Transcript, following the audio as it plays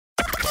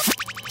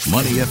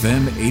Money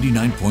FM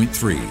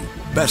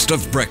 89.3. Best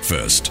of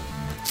breakfast.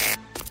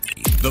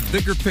 The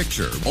bigger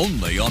picture,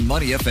 only on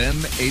Money FM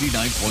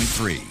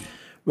 89.3.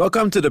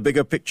 Welcome to The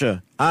Bigger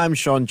Picture. I'm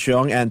Sean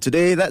Cheong, and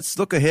today let's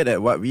look ahead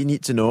at what we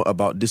need to know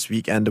about this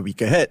week and the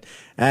week ahead.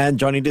 And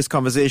joining this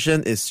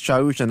conversation is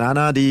Sharu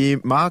Chanana, the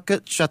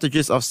market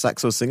strategist of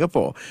Saxo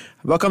Singapore.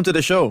 Welcome to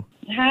the show.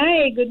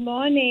 Hi, good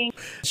morning.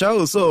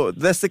 Sharu, so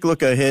let's take a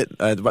look ahead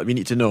at what we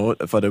need to know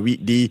for the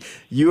week. The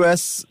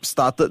US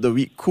started the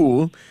week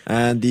cool,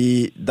 and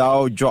the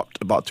Dow dropped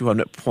about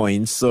 200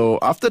 points. So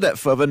after that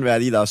fervent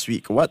rally last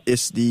week, what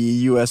is the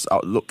US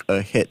outlook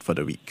ahead for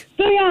the week?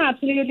 So yeah,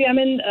 absolutely. I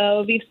mean,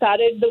 we've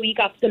started the week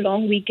after the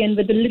long weekend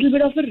with a little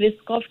bit of a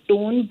risk-off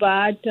tone,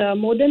 but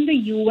more than the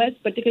US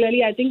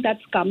particularly, I think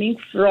that's coming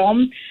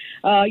from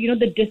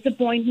the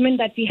disappointment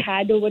that we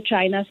had over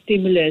China's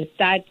stimulus.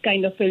 That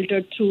kind of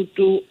filtered through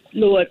to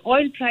lower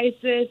oil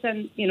prices,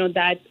 and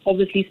that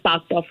obviously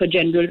sparked off a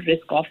general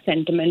risk-off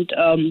sentiment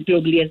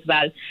globally as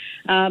well.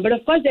 But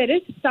of course, there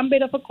is some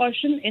bit of a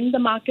caution in the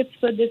markets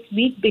for this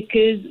week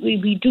because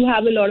we do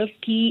have a lot of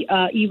key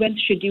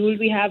events scheduled.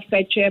 We have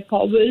Fed Chair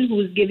Powell, who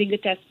is giving a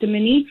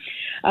testimony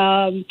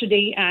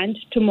today and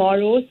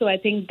tomorrow. So I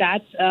think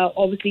that's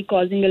obviously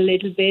causing a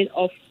little bit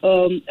of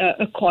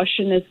a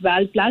caution as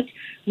well. Plus,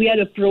 we are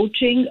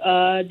approaching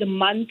the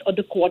month or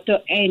the quarter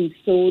end,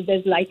 so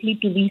there's likely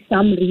to be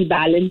some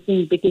rebalancing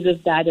because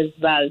of that as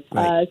well.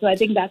 Right. So I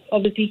think that's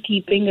obviously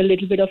keeping a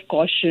little bit of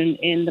caution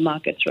in the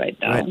markets right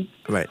now.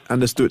 Right.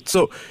 Understood.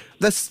 So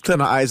let's turn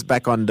our eyes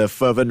back on the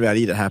fervent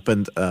rally that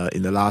happened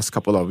in the last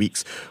couple of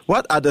weeks.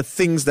 What are the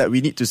things that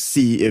we need to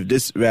see if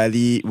this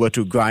rally were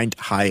to grind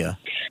higher?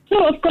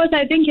 So, of course,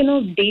 I think,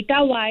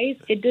 data-wise,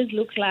 it does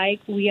look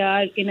like we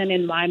are in an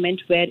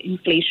environment where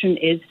inflation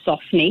is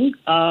softening,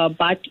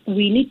 but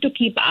we need to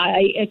keep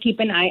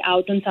an eye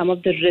out on some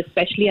of the risks,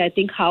 especially I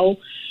think how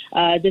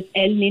this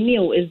El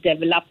Nino is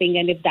developing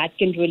and if that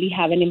can really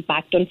have an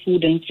impact on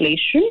food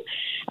inflation.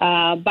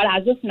 But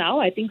as of now,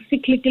 I think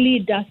cyclically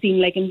it does seem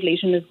like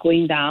inflation is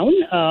going down,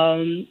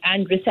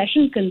 and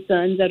recession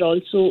concerns are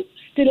also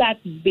still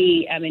at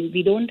bay. I mean,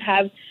 we don't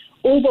have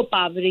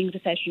overpowering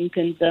recession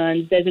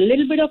concerns. There's a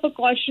little bit of a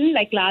caution.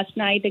 Like last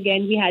night,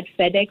 again, we had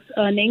FedEx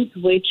earnings,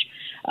 which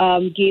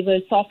gave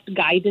a soft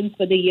guidance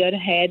for the year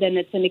ahead, and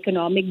it's an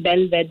economic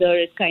bellwether.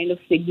 It kind of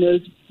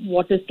signals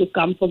what is to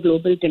come for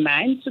global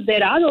demand. So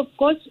there are, of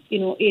course,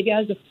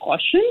 areas of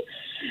caution.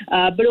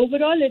 But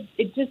overall,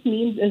 it just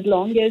means as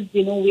long as,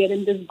 we are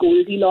in this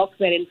Goldilocks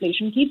where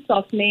inflation keeps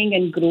softening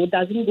and growth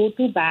doesn't go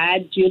too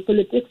bad,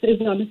 geopolitics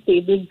is on a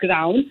stable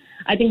ground,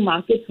 I think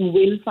markets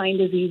will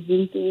find a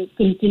reason to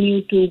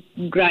continue to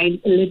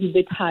grind a little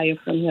bit higher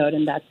from here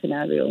in that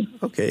scenario.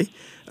 Okay.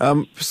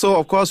 So,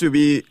 of course, we'll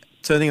be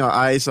turning our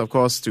eyes, of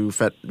course, to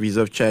Fed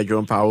Reserve Chair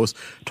Jerome Powell's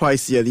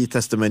twice-yearly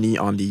testimony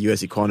on the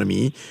U.S.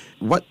 economy.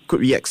 What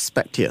could we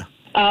expect here?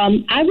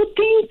 I would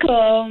think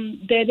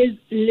there is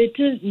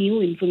little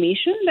new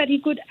information that he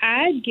could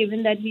add,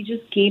 given that we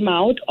just came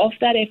out of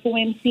that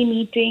FOMC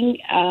meeting.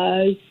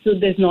 So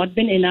there's not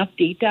been enough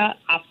data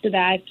after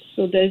that.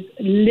 So there's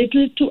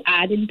little to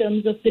add in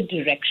terms of the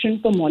direction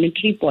for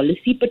monetary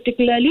policy,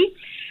 particularly.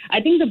 I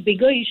think the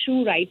bigger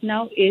issue right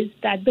now is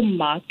that the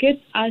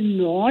markets are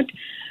not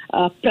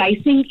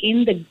pricing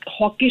in the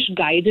hawkish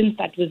guidance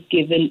that was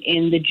given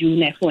in the June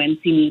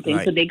FOMC meeting.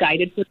 Right. So they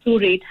guided for 2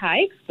 rate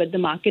hikes, but the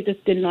market is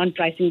still not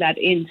pricing that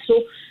in.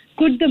 So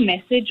could the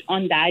message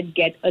on that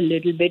get a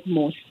little bit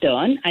more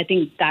stern? I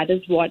think that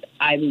is what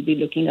I will be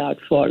looking out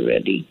for,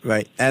 really.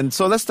 Right. And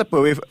so let's step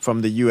away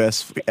from the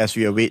US as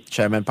we await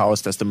Chairman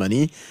Powell's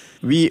testimony.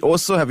 We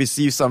also have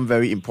received some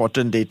very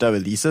important data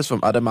releases from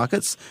other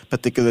markets,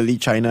 particularly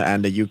China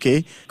and the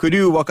UK. Could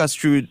you walk us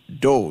through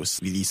those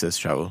releases,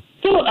 Sharu?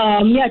 So,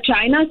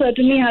 China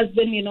certainly has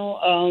been,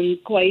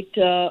 quite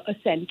a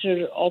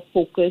center of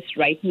focus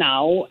right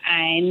now.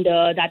 And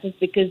that is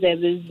because there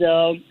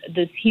was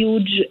this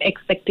huge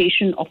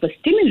expectation of a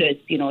stimulus,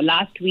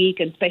 last week,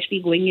 and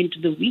especially going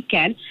into the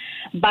weekend.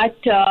 But,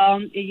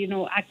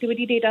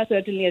 activity data,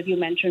 certainly, as you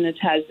mentioned, it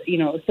has,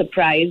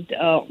 surprised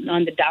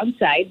on the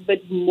downside.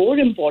 But more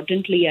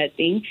importantly, I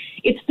think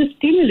it's the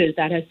stimulus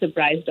that has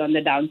surprised on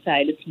the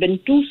downside. It's been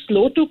too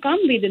slow to come.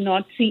 We did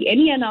not see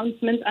any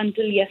announcements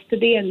until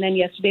yesterday, and then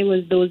yesterday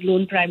was those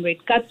loan prime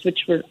rate cuts,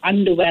 which were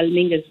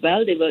underwhelming as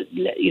well. They were,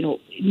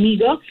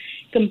 meager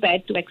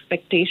compared to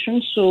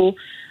expectations. So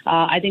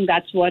I think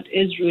that's what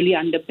is really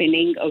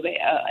underpinning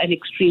an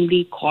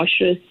extremely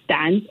cautious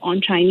stance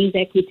on Chinese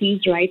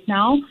equities right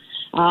now.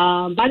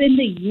 But in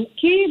the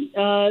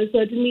UK,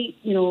 certainly,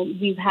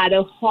 we've had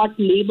a hot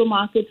labour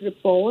market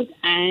report,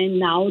 and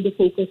now the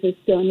focus is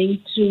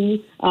turning to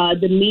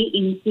the May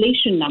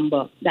inflation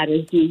number that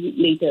is due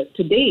later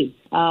today.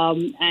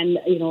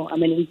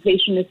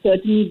 Inflation is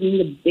certainly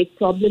being a big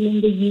problem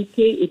in the UK.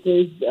 It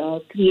is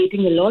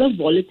creating a lot of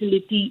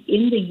volatility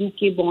in the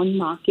UK bond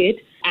market.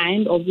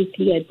 And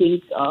obviously, I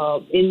think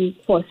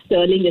for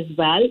sterling as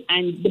well.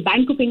 And the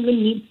Bank of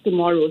England meets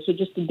tomorrow, so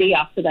just the day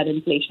after that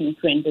inflation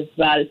print as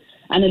well.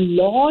 And a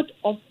lot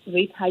of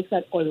rate hikes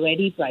are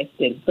already priced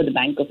in for the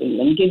Bank of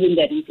England, given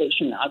their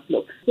inflation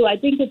outlook. So I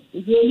think it's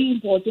really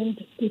important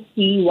to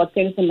see what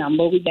kind of a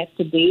number we get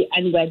today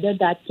and whether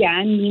that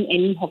can mean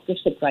any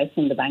hawkish surprise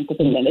from the Bank of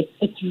England.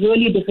 It's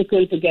really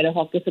difficult to get a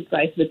hawkish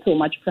surprise with so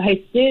much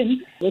priced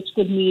in, which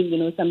could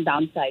mean, some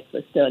downside for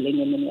sterling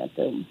in the near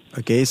term.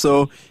 Okay,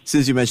 so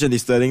since you mentioned the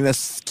sterling,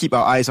 let's keep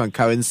our eyes on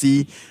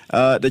currency.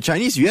 The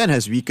Chinese yuan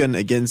has weakened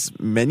against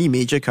many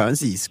major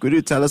currencies. Could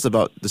you tell us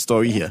about the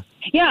story here?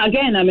 Yeah,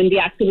 again, the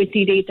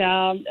activity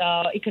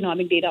data,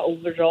 economic data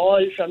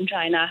overall from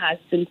China has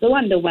been so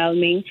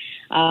underwhelming.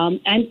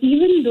 And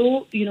even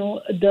though,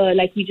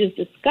 like we just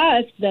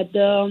discussed, that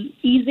the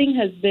easing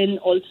has been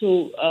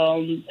also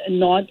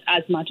not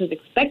as much as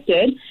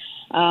expected.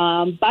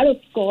 But of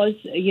course,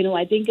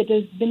 I think it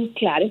has been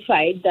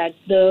clarified that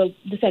the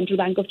Central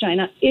Bank of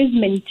China is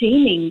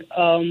maintaining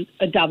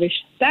a dovish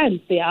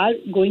stance. They are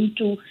going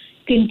to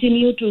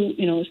continue to,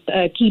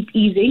 keep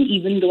easing,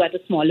 even though at a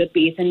smaller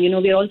pace. And,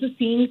 we're also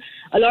seeing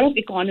a lot of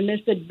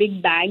economists at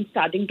big banks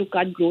starting to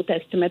cut growth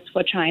estimates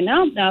for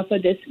China for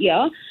this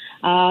year.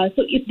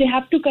 So if they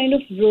have to kind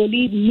of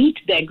really meet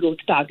their growth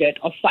target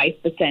of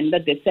 5%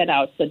 that they set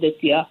out for this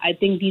year, I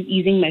think these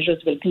easing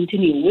measures will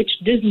continue, which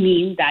does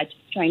mean that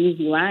Chinese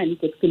yuan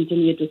could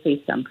continue to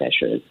face some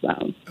pressure as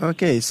well.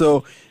 Okay,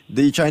 so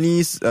the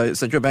Chinese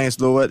central bank has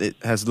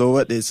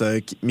lowered its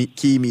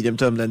key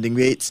medium-term lending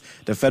rates.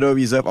 The Federal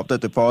Reserve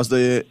opted to pause.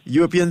 The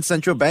European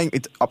Central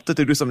Bank opted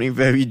to do something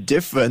very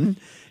different.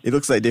 It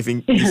looks like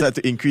they've decided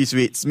to increase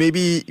rates.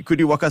 Maybe could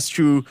you walk us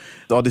through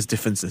all these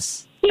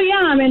differences? So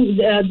yeah,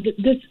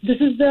 this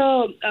is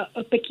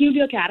a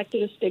peculiar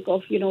characteristic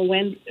of,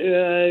 when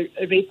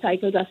rate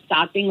cycles are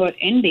starting or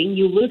ending,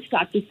 you will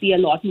start to see a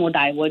lot more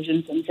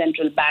divergence in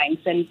central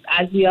banks. And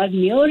as we are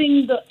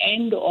nearing the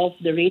end of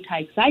the rate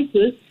hike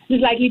cycle,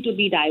 there's likely to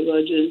be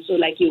divergence. So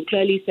like you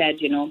clearly said,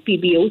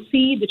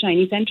 PBOC, the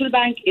Chinese Central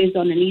Bank, is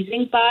on an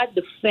easing path.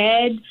 The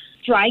Fed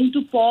trying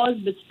to pause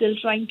but still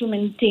trying to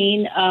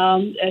maintain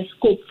a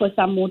scope for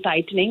some more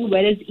tightening,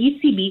 whereas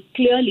ECB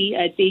clearly,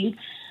 I think,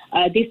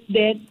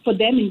 for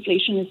them,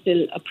 inflation is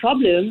still a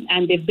problem,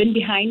 and they've been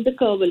behind the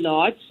curve a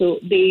lot. So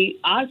they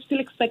are still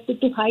expected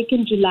to hike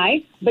in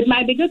July. But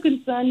my bigger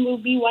concern will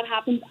be what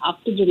happens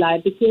after July,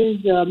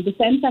 because the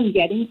sense I'm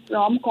getting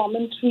from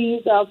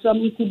commentaries from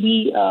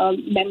ECB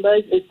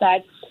members is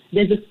that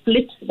there's a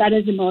split that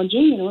is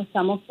emerging.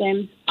 Some of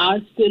them are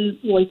still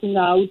voicing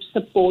out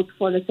support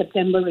for a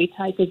September rate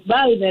hike as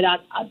well,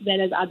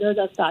 whereas others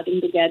are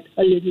starting to get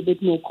a little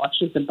bit more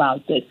cautious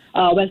about it.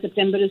 While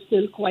September is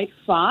still quite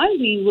far,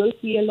 we will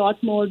see a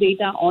lot more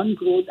data on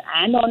growth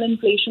and on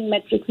inflation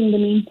metrics in the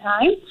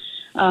meantime.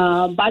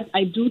 But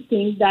I do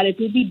think that it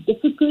will be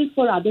difficult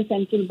for other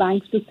central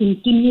banks to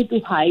continue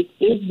to hike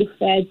if the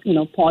Fed,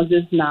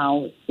 pauses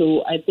now.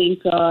 So I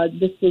think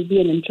this will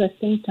be an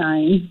interesting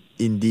time.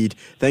 Indeed.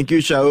 Thank you,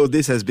 Shaul.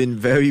 This has been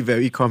very,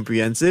 very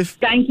comprehensive.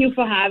 Thank you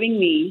for having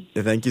me.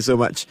 Thank you so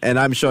much. And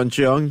I'm Sean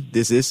Cheong.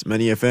 This is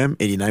Money FM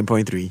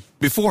 89.3.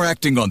 Before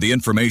acting on the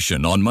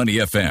information on Money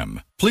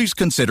FM, please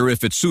consider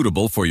if it's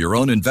suitable for your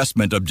own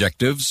investment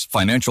objectives,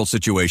 financial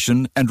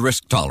situation, and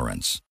risk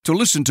tolerance. To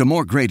listen to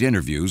more great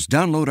interviews,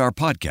 download our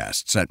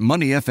podcasts at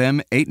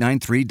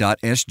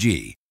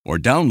moneyfm893.sg or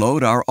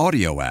download our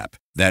audio app.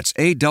 That's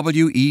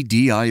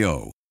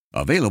AWEDIO.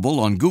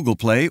 Available on Google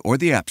Play or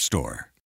the App Store.